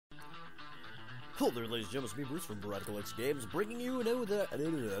Hello there, ladies and gentlemen, it's me, Bruce from Radical X Games, bringing you another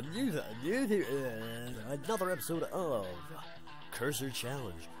episode of Cursor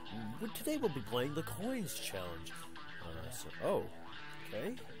Challenge. Today we'll be playing the Coins Challenge.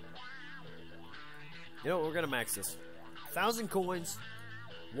 Okay. You know what, we're gonna max this. 1,000 coins,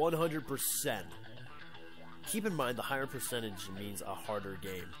 100%. Keep in mind, the higher percentage means a harder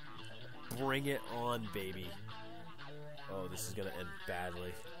game. Bring it on, baby. Oh, this is gonna end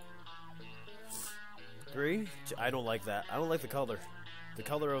badly. 3, 2, I don't like that. I don't like the color. The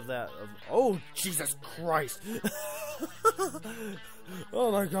color of that. Oh, Jesus Christ!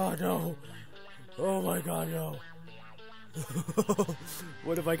 Oh my God, no! Oh my God, no!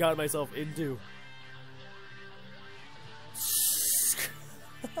 What have I got myself into?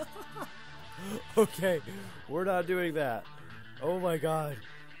 Okay, we're not doing that. Oh my God.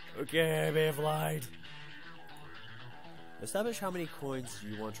 Okay, I may have lied. Establish how many coins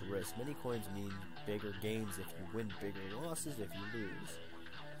you want to risk. Many coins mean bigger gains if you win, bigger losses if you lose.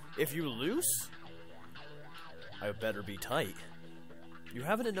 If you lose, I better be tight. You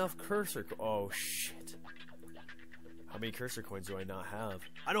haven't enough cursor. Oh shit! How many cursor coins do I not have?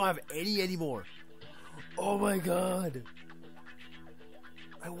 I don't have any anymore. Oh my God!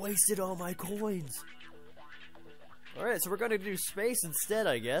 I wasted all my coins. All right, so we're gonna do space instead,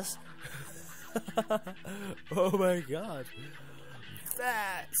 I guess. Oh my God,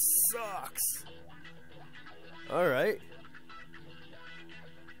 that sucks. All right.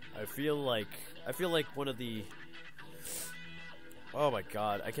 I feel like one of the. Oh my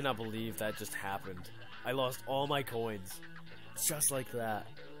God, I cannot believe that just happened. I lost all my coins, just like that.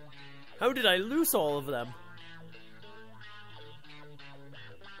 How did I lose all of them?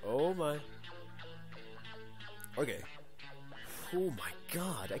 Oh my. Okay. Oh my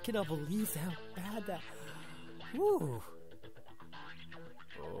God, I cannot believe how bad that. Woo.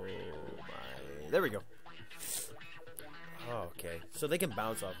 Oh my. There we go. Okay, so they can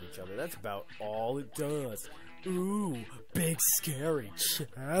bounce off each other. That's about all it does. Ooh, big scary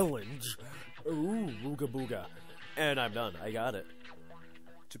challenge. Ooh, booga booga. And I'm done. I got it.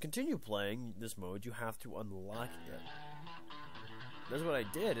 To continue playing this mode, you have to unlock it. That's what I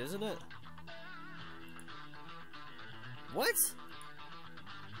did, isn't it? What?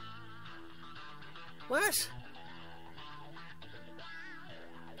 What?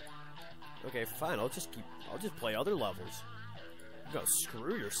 Okay, fine. I'll just play other levels. You gotta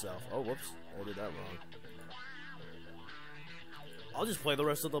screw yourself. Oh, whoops. I did that wrong. I'll just play the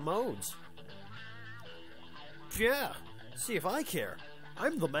rest of the modes. Yeah. See if I care.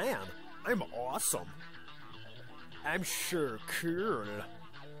 I'm the man. I'm awesome. I'm sure cool.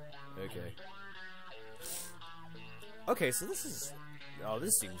 Okay. Okay, so this is... Oh,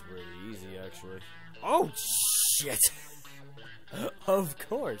 this seems pretty easy, actually. Oh, shit! Of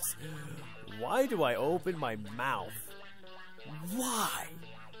course. Why do I open my mouth? Why?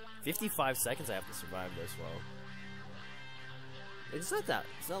 55 seconds I have to survive this, well. It's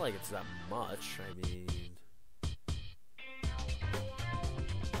not like it's that much, I mean...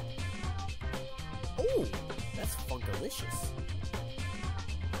 Oh! That's funkalicious.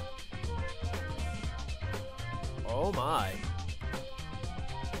 Oh my.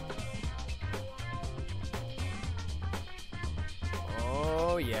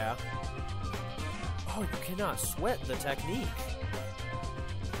 Oh yeah. Oh, you cannot sweat the technique.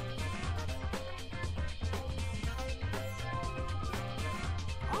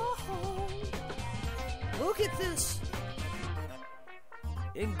 Oh, look at this.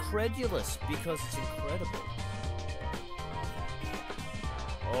 Incredulous because it's incredible.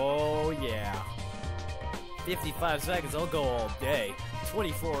 Oh yeah. 55 seconds, I'll go all day.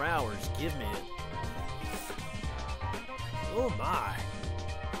 24 hours, give me it. Oh my.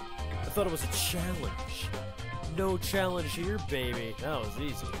 I thought it was a challenge. No challenge here, baby. That was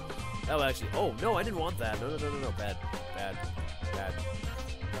easy. That was actually... Oh, no, I didn't want that. No. Bad.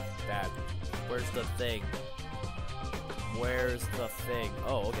 Where's the thing? Where's the thing?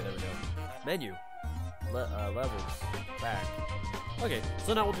 Oh, okay, there we go. Menu. Levels. Back. Okay,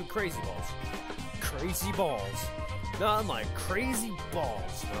 so now we'll do crazy balls. Crazy balls. No, I'm like crazy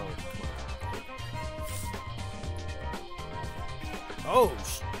balls. Oh, oh,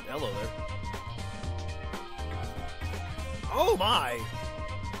 hello there. Oh my!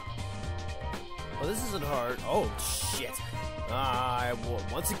 Oh, this isn't hard. Oh shit! I will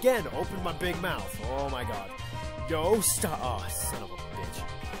once again open my big mouth. Oh my God! No, stop! Oh, son of a bitch!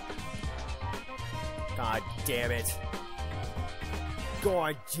 God damn it!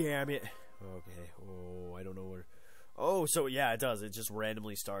 God damn it! Okay. Oh, I don't know where. Oh, so yeah, it does. It just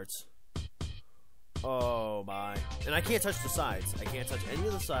randomly starts. Oh my. And I can't touch the sides. I can't touch any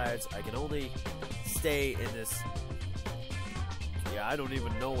of the sides. I can only stay in this. Yeah, I don't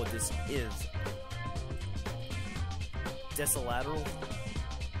even know what this is. Desolateral?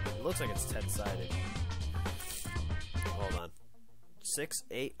 It looks like it's 10-sided. Hold on. 6,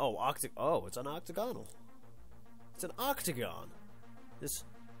 8. Oh, oh, it's an octagonal. It's an octagon. This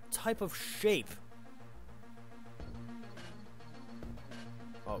type of shape.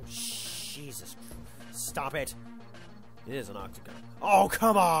 Oh, Jesus. Stop it. It is an octagon. Oh,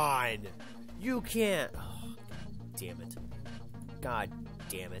 come on! You can't. Oh, God damn it. God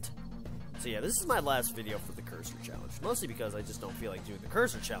damn it. So yeah, this is my last video for the cursor challenge. Mostly because I just don't feel like doing the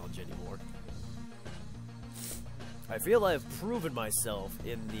cursor challenge anymore. I feel I've proven myself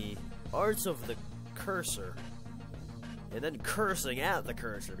in the arts of the cursor. And then cursing at the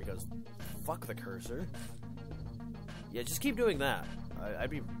cursor, because fuck the cursor. Yeah, just keep doing that. I'd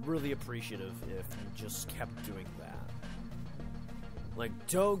be really appreciative if you just kept doing that. Like,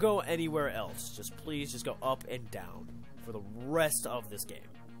 don't go anywhere else. Just please, just go up and down for the rest of this game.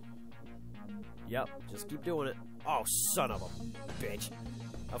 Yep, just keep doing it. Oh, son of a bitch.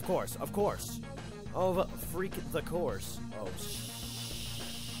 Of course, of course. Oh, freak the course. Oh,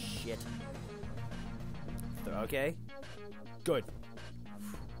 shit. Okay. Good.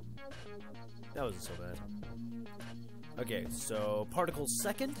 That wasn't so bad. Okay, so particle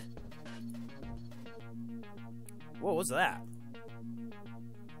second. Whoa, what's that?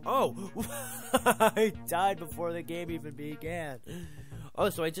 Oh! I died before the game even began. Oh,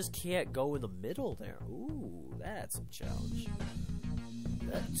 so I just can't go in the middle there. Ooh, that's a challenge.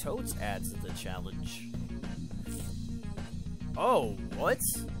 That totes adds to the challenge. Oh, what?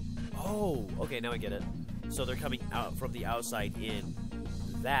 Oh, okay, now I get it. So they're coming out from the outside in.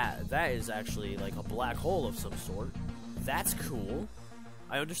 That is actually like a black hole of some sort. That's cool.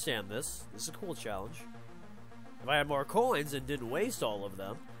 I understand this. This is a cool challenge. If I had more coins and didn't waste all of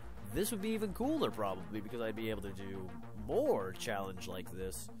them, this would be even cooler probably, because I'd be able to do more challenge like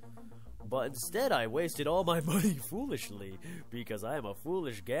this. But instead I wasted all my money foolishly, because I am a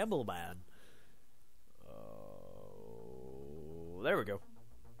foolish gamble man. Oh, there we go.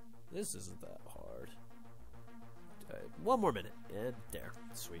 This isn't that hard. One more minute, and there.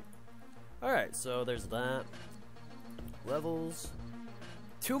 Sweet. Alright, so there's that. Levels.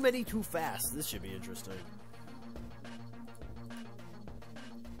 Too many, too fast. This should be interesting.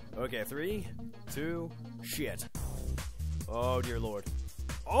 Okay, 3, 2, shit. Oh, dear lord.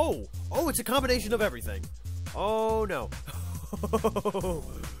 Oh! Oh, it's a combination of everything. Oh, no.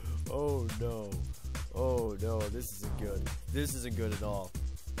 Oh, no. Oh, no, this isn't good. This isn't good at all.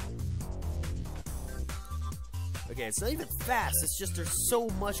 Okay, it's not even fast. It's just there's so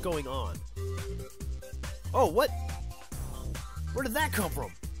much going on. Oh, what? Where did that come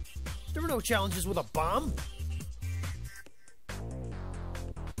from? There were no challenges with a bomb.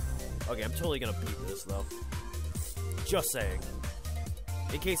 Okay, I'm totally gonna beat this, though. Just saying.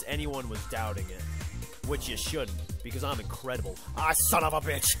 In case anyone was doubting it. Which you shouldn't, because I'm incredible. Ah, son of a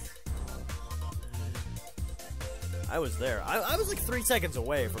bitch! I was there. I was like 3 seconds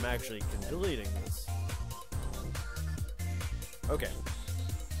away from actually completing this. Okay.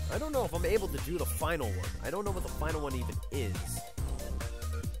 I don't know if I'm able to do the final one. I don't know what the final one even is.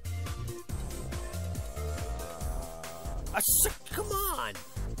 Come on!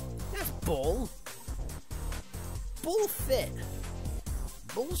 That's bull. Bullfit.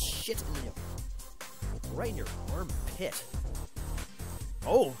 Bullshit in your... right in your armpit.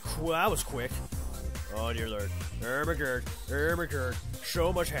 Oh, that was quick. Oh, dear lord. Oh my god.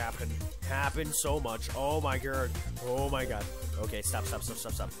 So much happened. Happened so much. Oh my god. Oh my god. Okay, stop.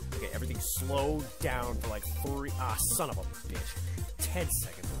 Okay, everything slowed down for like 3... Ah, son of a bitch. 10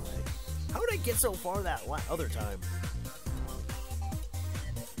 seconds away. How did I get so far that other time?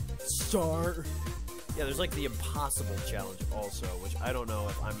 Start. Yeah, there's like the impossible challenge also, which I don't know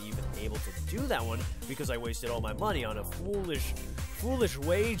if I'm even able to do that one because I wasted all my money on a foolish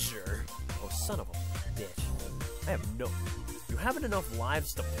wager. Oh, son of a bitch. I have no... You haven't enough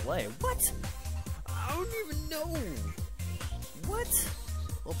lives to play. What? I don't even know. What?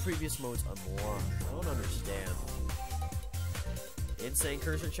 Well, previous modes unlocked. I don't understand. Insane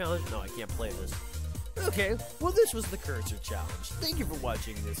cursor challenge? No, I can't play this. Okay, well this was the cursor challenge. Thank you for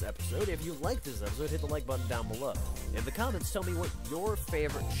watching this episode. If you liked this episode, hit the like button down below. In the comments, tell me what your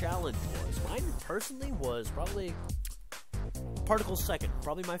favorite challenge was. Mine personally was probably Particle Second.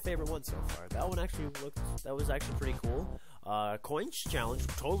 Probably my favorite one so far. That one actually that was actually pretty cool. Coins challenge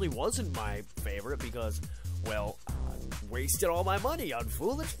totally wasn't my favorite because, well, I wasted all my money on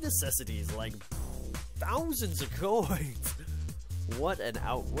foolish necessities like thousands of coins. What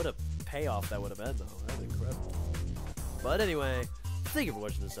a payoff that would have been, though. That'd be incredible. But anyway, thank you for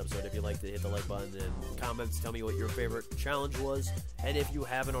watching this episode. If you liked it, hit the like button and comments. Tell me what your favorite challenge was. And if you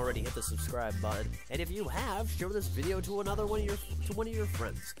haven't already, hit the subscribe button. And if you have, share this video to one of your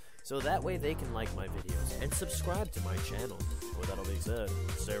friends, so that way they can like my videos and subscribe to my channel. With that all being said,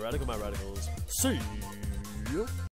 stay radical, my radicals. See ya.